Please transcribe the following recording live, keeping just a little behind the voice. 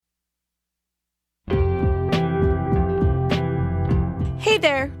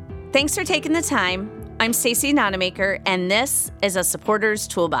there. Thanks for taking the time. I'm Stacey Nonamaker, and this is a Supporter's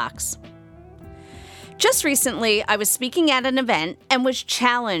Toolbox. Just recently, I was speaking at an event and was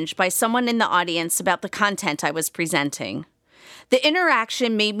challenged by someone in the audience about the content I was presenting. The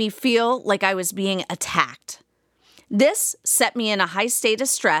interaction made me feel like I was being attacked. This set me in a high state of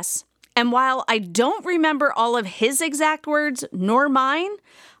stress, and while I don't remember all of his exact words nor mine,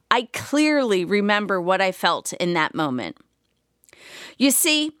 I clearly remember what I felt in that moment. You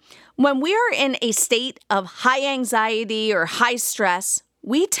see, when we are in a state of high anxiety or high stress,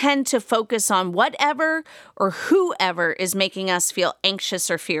 we tend to focus on whatever or whoever is making us feel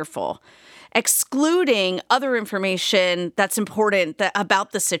anxious or fearful, excluding other information that's important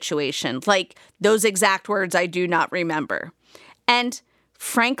about the situation, like those exact words I do not remember. And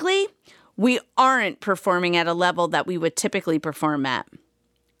frankly, we aren't performing at a level that we would typically perform at.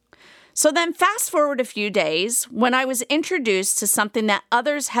 So then fast forward a few days when I was introduced to something that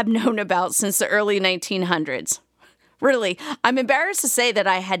others have known about since the early 1900s. Really, I'm embarrassed to say that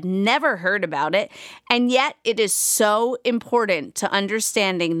I had never heard about it, and yet it is so important to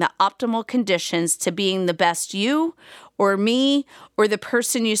understanding the optimal conditions to being the best you or me or the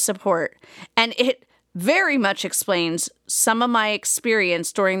person you support. And it very much explains some of my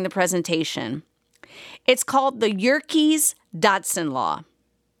experience during the presentation. It's called the Yerkes-Dodson Law.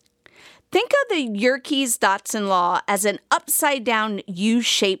 Think of the Yerkes-Dodson Law as an upside-down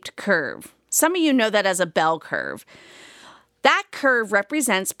U-shaped curve. Some of you know that as a bell curve. That curve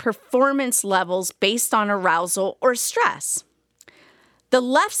represents performance levels based on arousal or stress. The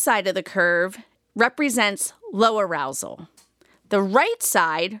left side of the curve represents low arousal. The right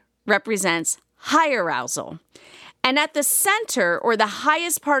side represents high arousal. And at the center, or the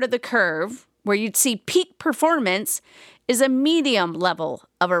highest part of the curve, where you'd see peak performance, is a medium level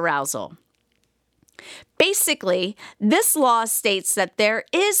of arousal. Basically, this law states that there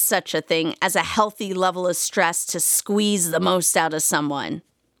is such a thing as a healthy level of stress to squeeze the most out of someone.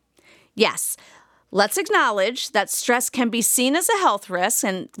 Yes, let's acknowledge that stress can be seen as a health risk,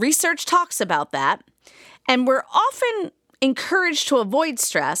 and research talks about that. And we're often encouraged to avoid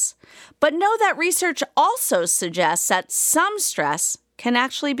stress, but know that research also suggests that some stress can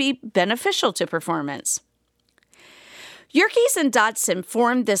actually be beneficial to performance. Yerkes and Dodson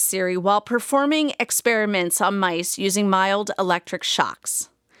formed this theory while performing experiments on mice using mild electric shocks.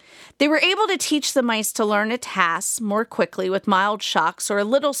 They were able to teach the mice to learn a task more quickly with mild shocks or a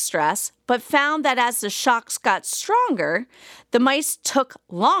little stress, but found that as the shocks got stronger, the mice took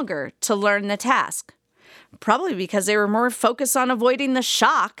longer to learn the task. Probably because they were more focused on avoiding the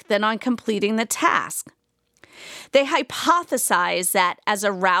shock than on completing the task. They hypothesized that as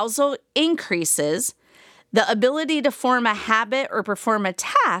arousal increases, the ability to form a habit or perform a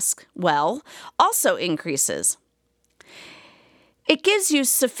task well also increases. It gives you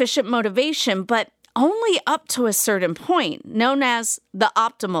sufficient motivation, but only up to a certain point, known as the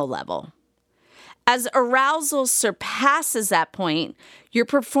optimal level. As arousal surpasses that point, your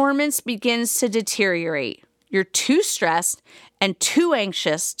performance begins to deteriorate. You're too stressed and too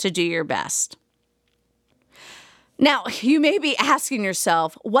anxious to do your best. Now, you may be asking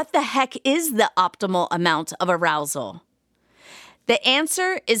yourself, what the heck is the optimal amount of arousal? The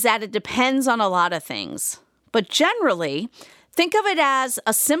answer is that it depends on a lot of things. But generally, think of it as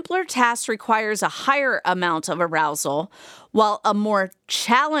a simpler task requires a higher amount of arousal, while a more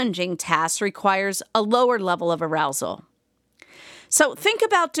challenging task requires a lower level of arousal. So think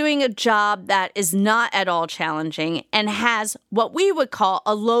about doing a job that is not at all challenging and has what we would call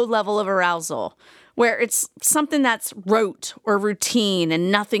a low level of arousal, where it's something that's rote or routine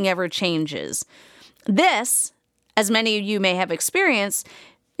and nothing ever changes. This, as many of you may have experienced,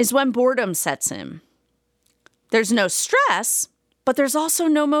 is when boredom sets in. There's no stress, but there's also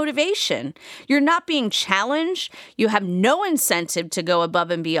no motivation. You're not being challenged. You have no incentive to go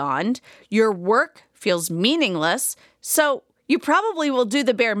above and beyond. Your work feels meaningless, so you probably will do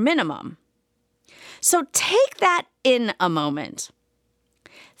the bare minimum. So take that in a moment.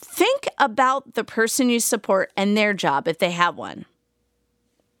 Think about the person you support and their job if they have one.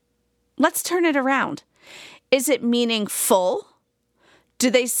 Let's turn it around. Is it meaningful? Do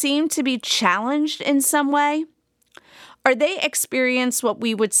they seem to be challenged in some way? Are they experience what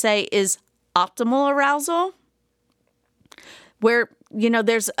we would say is optimal arousal? Where,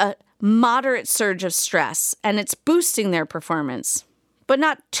 there's a moderate surge of stress and it's boosting their performance, but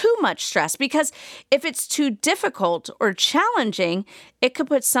not too much stress, because if it's too difficult or challenging, it could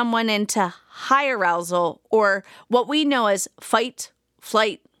put someone into high arousal or what we know as fight,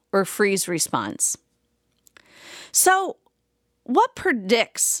 flight, or freeze response. So, what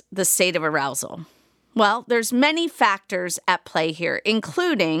predicts the state of arousal? Well, there's many factors at play here,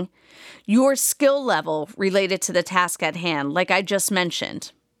 including your skill level related to the task at hand, like I just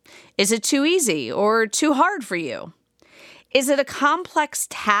mentioned. Is it too easy or too hard for you? Is it a complex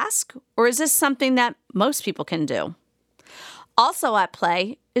task, or is this something that most people can do? Also at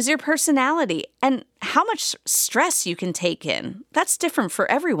play is your personality and how much stress you can take in. That's different for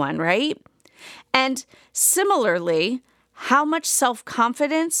everyone, right? And similarly, how much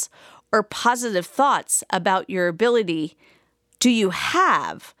self-confidence or positive thoughts about your ability do you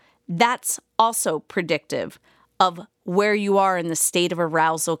have? That's also predictive of where you are in the state of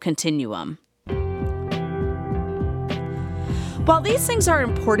arousal continuum. While these things are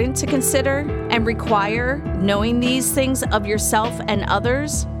important to consider and require knowing these things of yourself and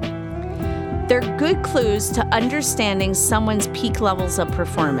others, they're good clues to understanding someone's peak levels of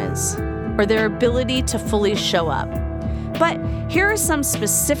performance or their ability to fully show up. But here are some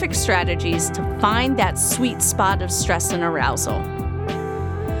specific strategies to find that sweet spot of stress and arousal.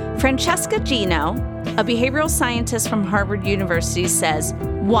 Francesca Gino, a behavioral scientist from Harvard University, says,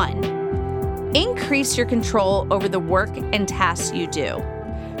 1. Increase your control over the work and tasks you do.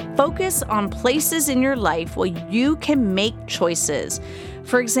 Focus on places in your life where you can make choices.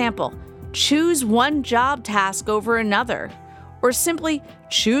 For example, choose one job task over another, or simply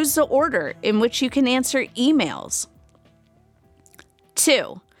choose the order in which you can answer emails.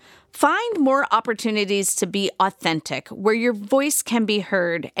 2. Find more opportunities to be authentic, where your voice can be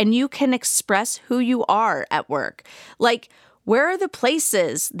heard and you can express who you are at work. Like, where are the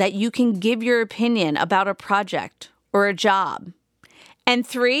places that you can give your opinion about a project or a job? And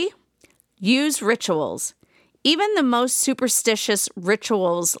 3, use rituals. Even the most superstitious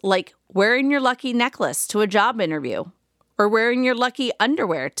rituals like wearing your lucky necklace to a job interview or wearing your lucky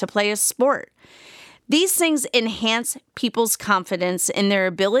underwear to play a sport. These things enhance people's confidence in their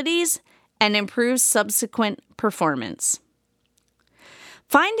abilities and improve subsequent performance.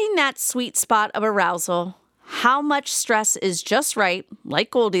 Finding that sweet spot of arousal, how much stress is just right,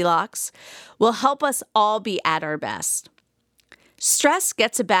 like Goldilocks, will help us all be at our best. Stress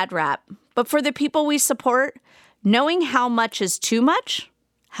gets a bad rap, but for the people we support, knowing how much is too much,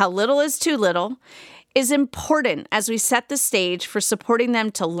 how little is too little, is important as we set the stage for supporting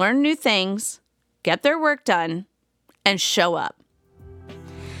them to learn new things, get their work done, and show up.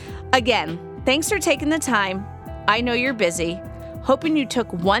 Again, thanks for taking the time. I know you're busy. Hoping you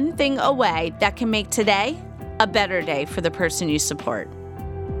took one thing away that can make today a better day for the person you support.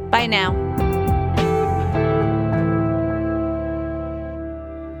 Bye now.